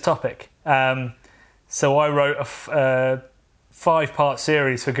specialist topic. So I wrote 5-part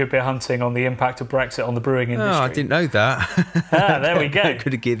series for Good Beer Hunting on the impact of Brexit on the brewing industry. Oh, I didn't know that. There we go.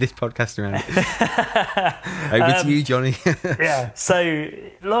 Could have geared this podcast around. Over to you, Johnny. Yeah. So,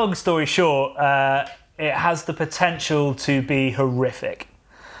 long story short, it has the potential to be horrific.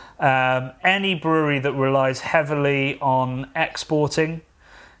 Any brewery that relies heavily on exporting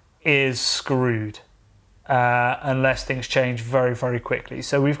is screwed unless things change very, very quickly.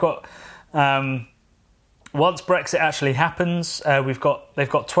 So we've got... once Brexit actually happens, they've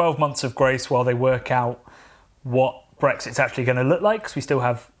got 12 months of grace while they work out what Brexit's actually going to look like, because we still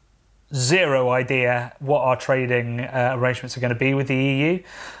have zero idea what our trading arrangements are going to be with the EU.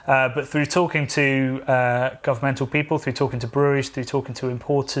 But through talking to governmental people, through talking to breweries, through talking to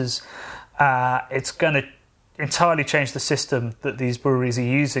importers, it's going to entirely change the system that these breweries are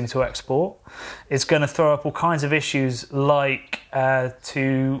using to export. It's going to throw up all kinds of issues like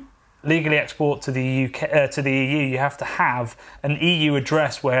to legally export to the UK, to the EU, you have to have an EU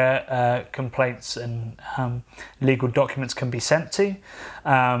address where complaints and legal documents can be sent to.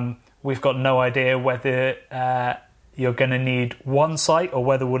 We've got no idea whether you're going to need one site or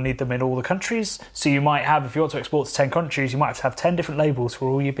whether we'll need them in all the countries. So you might have, if you want to export to 10 countries, you might have to have 10 different labels for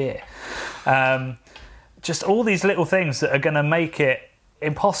all your beer. Just all these little things that are going to make it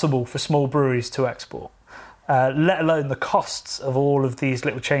impossible for small breweries to export. Let alone the costs of all of these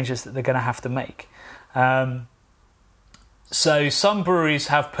little changes that they're going to have to make. So some breweries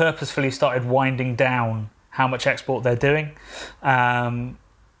have purposefully started winding down how much export they're doing. One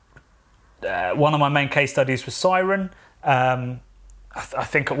of my main case studies was Siren. I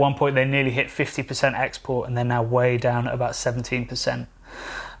think at one point they nearly hit 50% export, and they're now way down at about 17%.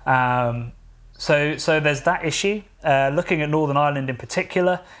 So there's that issue. Looking at Northern Ireland in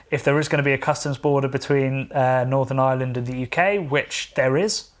particular, if there is going to be a customs border between Northern Ireland and the UK, which there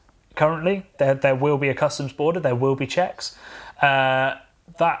is currently, there will be a customs border, there will be checks.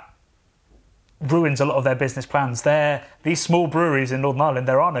 That ruins a lot of their business plans. These small breweries in Northern Ireland,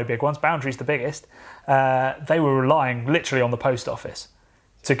 there are no big ones, Boundary's the biggest, they were relying literally on the post office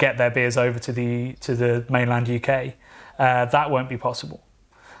to get their beers over to the mainland UK. That won't be possible.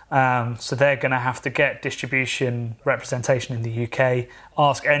 So they're going to have to get distribution representation in the UK.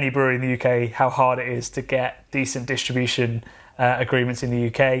 Ask any brewery in the UK how hard it is to get decent distribution agreements in the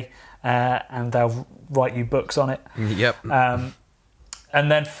UK, and they'll write you books on it. Yep. And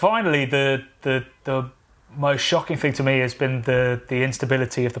then finally, the most shocking thing to me has been the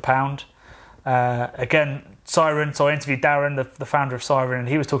instability of the pound. Again, Siren. So I interviewed Darren, the founder of Siren, and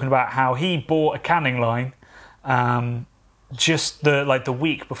he was talking about how he bought a canning line. Just the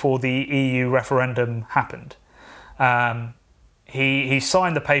week before the EU referendum happened. He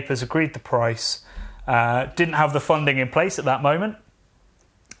signed the papers, agreed the price, didn't have the funding in place at that moment.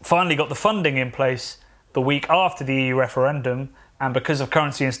 Finally got the funding in place the week after the EU referendum, and because of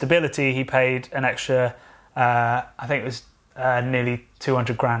currency instability, he paid an extra, I think it was nearly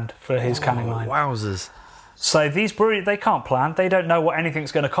 200 grand for his canning line. Wowzers. So these breweries, they can't plan. They don't know what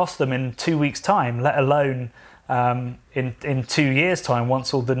anything's going to cost them in 2 weeks' time, let alone in 2 years' time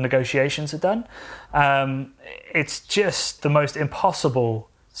once all the negotiations are done. It's just the most impossible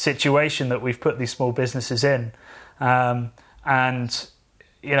situation that we've put these small businesses in. And,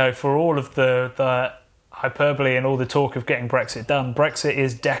 you know, for all of the hyperbole and all the talk of getting Brexit done, Brexit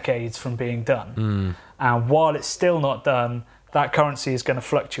is decades from being done. And while it's still not done, that currency is going to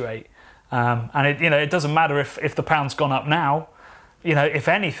fluctuate. And it doesn't matter if the pound's gone up now. You know, if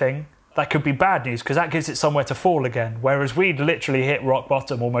anything, that could be bad news because that gives it somewhere to fall again. Whereas we'd literally hit rock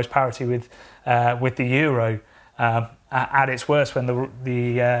bottom, almost parity with the euro at its worst when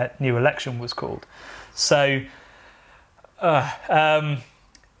the new election was called. So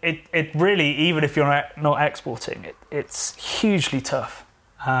it really, even if you're not exporting, it's hugely tough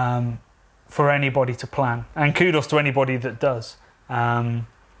for anybody to plan. And kudos to anybody that does.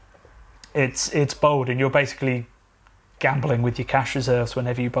 It's bold, and you're basically gambling with your cash reserves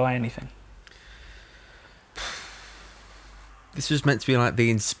whenever you buy anything. This was meant to be like the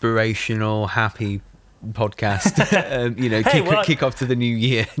inspirational, happy podcast, kick off to the new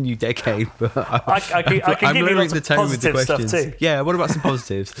year, new decade. But I can give you lots of positive stuff too. Yeah, what about some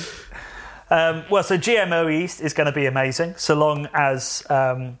positives? So GMO yeast is going to be amazing, so long as...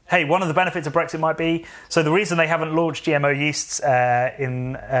 one of the benefits of Brexit might be... So the reason they haven't launched GMO yeasts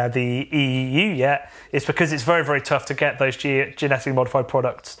in the EU yet is because it's very, very tough to get those genetically modified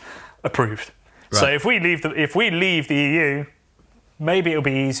products approved. Right. So if we leave the EU, maybe it'll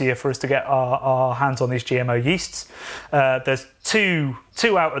be easier for us to get our hands on these GMO yeasts. There's two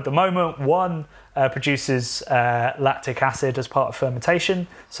out at the moment. One produces lactic acid as part of fermentation,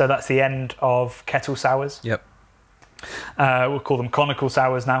 so that's the end of kettle sours. Yep. We'll call them conical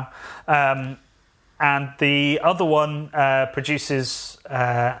sours now. And the other one produces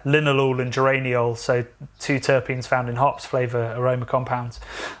linalool and geraniol, so two terpenes found in hops, flavour aroma compounds.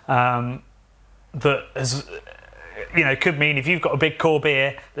 That has, could mean if you've got a big core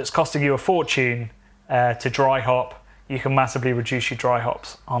beer that's costing you a fortune to dry hop, you can massively reduce your dry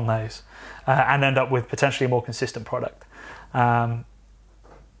hops on those and end up with potentially a more consistent product.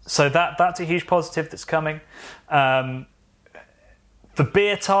 So that's a huge positive that's coming. The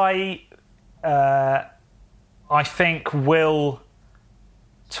beer tie, I think, will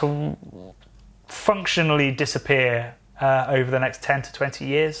functionally disappear over the next 10 to 20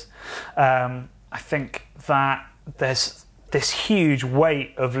 years. I think that there's this huge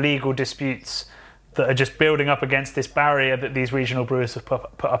weight of legal disputes that are just building up against this barrier that these regional brewers have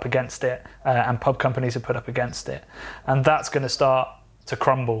put up against it, and pub companies have put up against it. And that's going to start to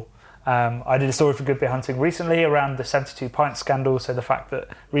crumble. I did a story for Good Beer Hunting recently around the 72 pint scandal, so the fact that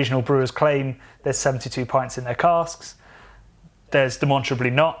regional brewers claim there's 72 pints in their casks. There's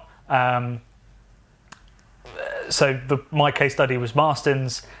demonstrably not. My case study was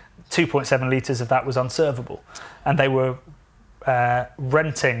Marston's. 2.7 litres of that was unservable, and they were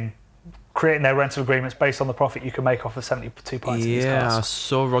creating their rental agreements based on the profit you can make off of 72 pints. Yeah, I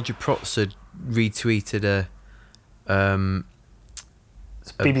saw Roger Protz had retweeted a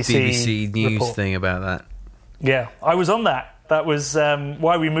BBC News report thing about that. Yeah, I was on that. That was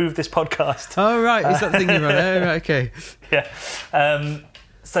why we moved this podcast. Oh, right. Is that the thing you're on? Oh, right, okay. Yeah.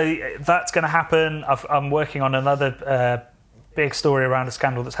 So that's going to happen. I'm working on another big story around a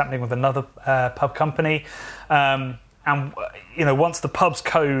scandal that's happening with another pub company. And once the pub's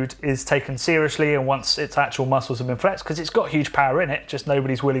code is taken seriously and once its actual muscles have been flexed, because it's got huge power in it, just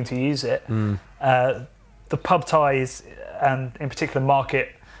nobody's willing to use it, the pub ties and in particular market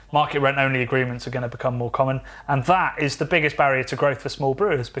rent only agreements are going to become more common, and that is the biggest barrier to growth for small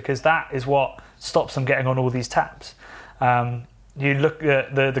brewers, because that is what stops them getting on all these taps. You look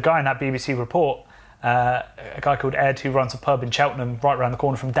at the guy in that BBC report, a guy called Ed, who runs a pub in Cheltenham right around the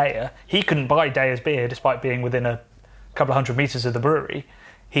corner from Daya. He couldn't buy Daya's beer despite being within a couple of hundred metres of the brewery.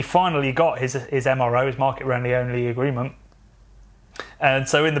 He finally got his MRO, his market rent only agreement, and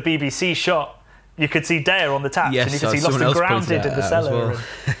so in the BBC shot you could see Daya on the taps, and you could see Lost and Grounded in the cellar. Well.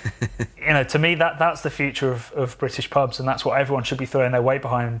 To me, that's the future of British pubs, and that's what everyone should be throwing their weight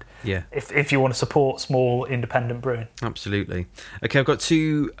behind. Yeah. If you want to support small independent brewing. Absolutely. Okay, I've got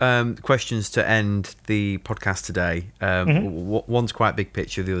two questions to end the podcast today. One's quite big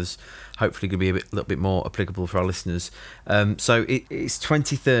picture, the other's hopefully going to be a little bit more applicable for our listeners. So it's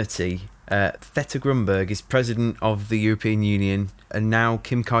 2030. Theta Grunberg is president of the European Union, and now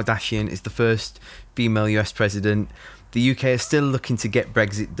Kim Kardashian is the first female US president. The UK is still looking to get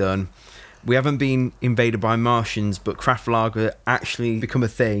Brexit done. We haven't been invaded by Martians, but craft lager actually become a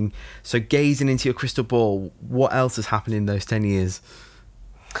thing. So gazing into your crystal ball, what else has happened in those 10 years?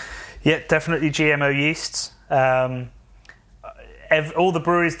 Yeah, definitely GMO yeasts. All the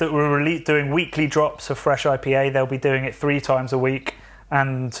breweries that were doing weekly drops of fresh IPA, they'll be doing it 3 times a week,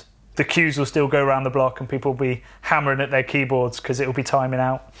 and the queues will still go around the block and people will be hammering at their keyboards because it will be timing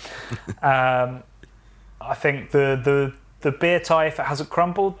out. I think the beer tie, if it hasn't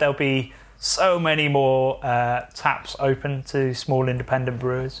crumbled, there'll be so many more taps open to small independent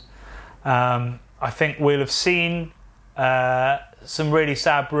brewers. I think we'll have seen some really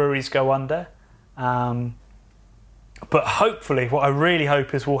sad breweries go under. But hopefully, what I really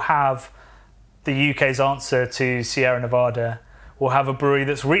hope is we'll have the UK's answer to Sierra Nevada. We'll have a brewery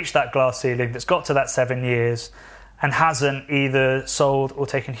that's reached that glass ceiling, that's got to that 7 years, and hasn't either sold or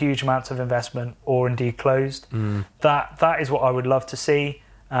taken huge amounts of investment or indeed closed. That is what I would love to see.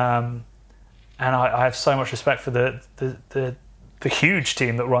 And I have so much respect for the huge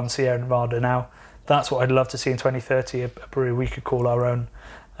team that runs Sierra Nevada now. That's what I'd love to see in 2030, a brewery we could call our own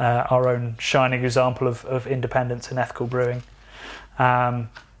shining example of independence and ethical brewing.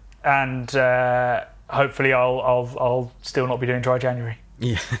 Hopefully I'll still not be doing dry January.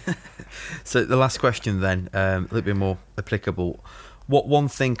 Yeah. So the last question then, a little bit more applicable. What one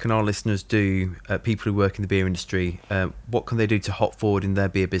thing can our listeners do, people who work in the beer industry, what can they do to hop forward in their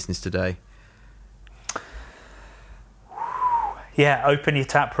beer business today? Yeah, open your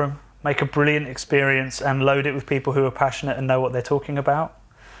tap room, make a brilliant experience and load it with people who are passionate and know what they're talking about.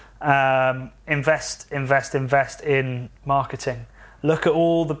 Invest in marketing. Look at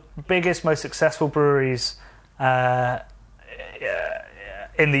all the biggest, most successful breweries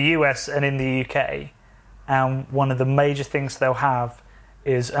in the US and in the UK, and one of the major things they'll have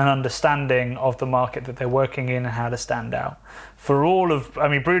is an understanding of the market that they're working in and how to stand out.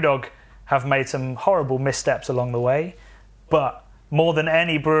 BrewDog have made some horrible missteps along the way, but more than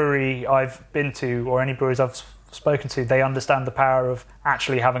any brewery I've been to or any breweries I've spoken to, they understand the power of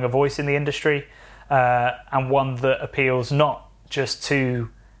actually having a voice in the industry, and one that appeals not just to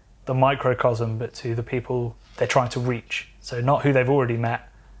the microcosm, but to the people they're trying to reach. So not who they've already met,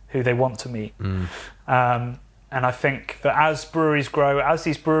 who they want to meet. And I think that as breweries grow, as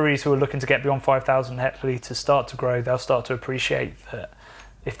these breweries who are looking to get beyond 5,000 hectolitres start to grow, they'll start to appreciate that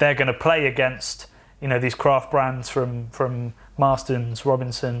if they're going to play against, these craft brands from Marston's,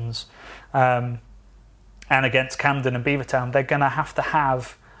 Robinson's, and against Camden and Beavertown, they're going to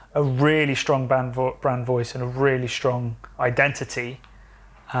have a really strong brand voice and a really strong identity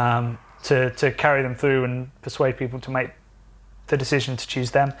to carry them through and persuade people to make the decision to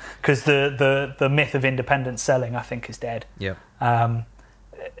choose them, because the myth of independent selling, I think, is dead. Yeah.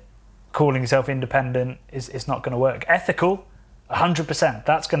 Calling yourself independent is not going to work. Ethical, 100%.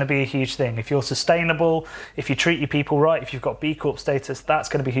 That's going to be a huge thing. If you're sustainable, if you treat your people right, if you've got B Corp status, that's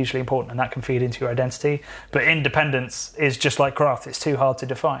going to be hugely important, and that can feed into your identity. But independence is just like craft. It's too hard to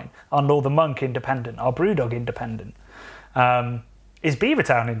define. Are Northern Monk independent? Are Brewdog independent? Is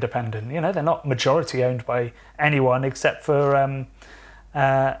Beavertown independent? They're not majority owned by anyone except for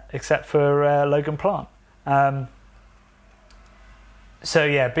Logan Plant. So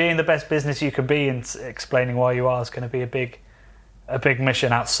yeah, being the best business you can be and explaining why you are is going to be a big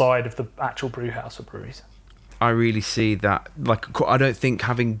mission outside of the actual brew house or breweries. I really see that. I don't think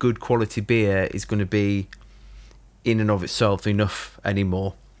having good quality beer is going to be in and of itself enough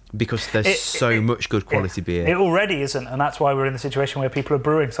anymore, because there's so much good quality beer. It already isn't, and that's why we're in the situation where people are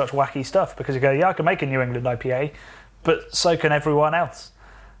brewing such wacky stuff, because you go, yeah, I can make a New England IPA, but so can everyone else.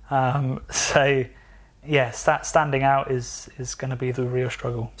 So yes, that standing out is going to be the real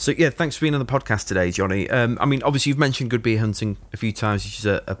struggle. So yeah, thanks for being on the podcast today, Johnny. Obviously you've mentioned Good Beer Hunting a few times, which is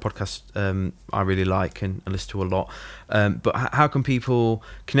a podcast I really like and listen to a lot. But how can people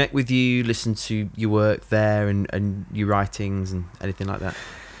connect with you, listen to your work there and your writings and anything like that?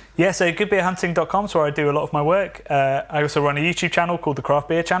 Yeah, so goodbeerhunting.com is where I do a lot of my work. I also run a YouTube channel called The Craft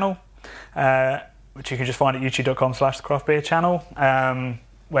Beer Channel, which you can just find at youtube.com/The Craft Beer Channel,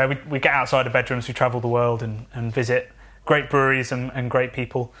 where we get outside of bedrooms, we travel the world and visit great breweries and great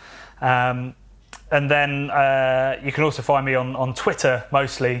people. And then you can also find me on Twitter,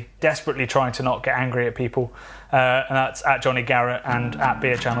 mostly, desperately trying to not get angry at people. And that's at Johnny Garrett and at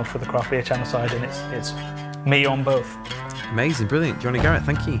Beer Channel for the Craft Beer Channel side, and it's me on both. Amazing, brilliant. Johnny Garrett,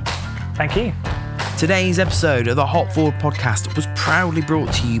 thank you. Thank you. Today's episode of the Hop Forward podcast was proudly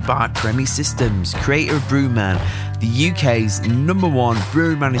brought to you by Premier Systems, creator of Brewman, the UK's #1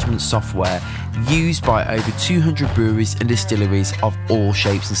 brewery management software used by over 200 breweries and distilleries of all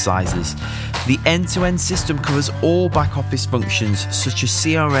shapes and sizes. The end-to-end system covers all back office functions such as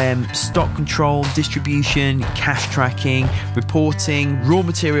CRM, stock control, distribution, cash tracking, reporting, raw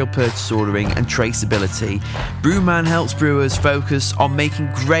material purchase ordering and traceability. Brewman helps brewers focus on making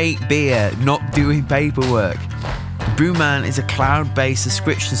great beer, not doing paperwork. Brewman is a cloud-based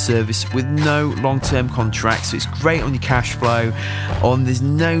subscription service with no long-term contracts, so it's great on your cash flow, there's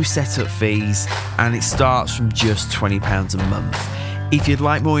no setup fees, and it starts from just £20 a month. If you'd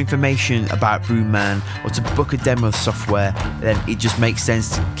like more information about Brewman or to book a demo of software, then it just makes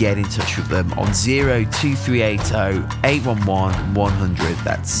sense to get in touch with them on 02380 811 100.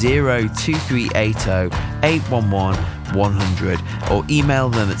 That's 02380 811 100, or email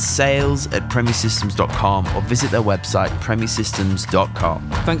them at sales@premiersystems.com or visit their website premiersystems.com.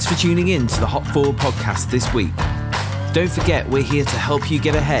 Thanks for tuning in to the Hop Forward podcast this week. Don't forget, we're here to help you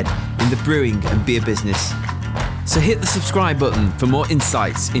get ahead in the brewing and beer business. So hit the subscribe button for more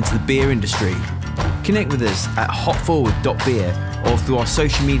insights into the beer industry. Connect with us at hopforward.beer or through our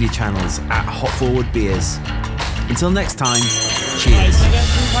social media channels at hopforwardbeers. Until next time, cheers. Right, so get 2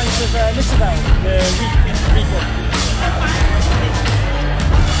 pints of Littervale, the recall.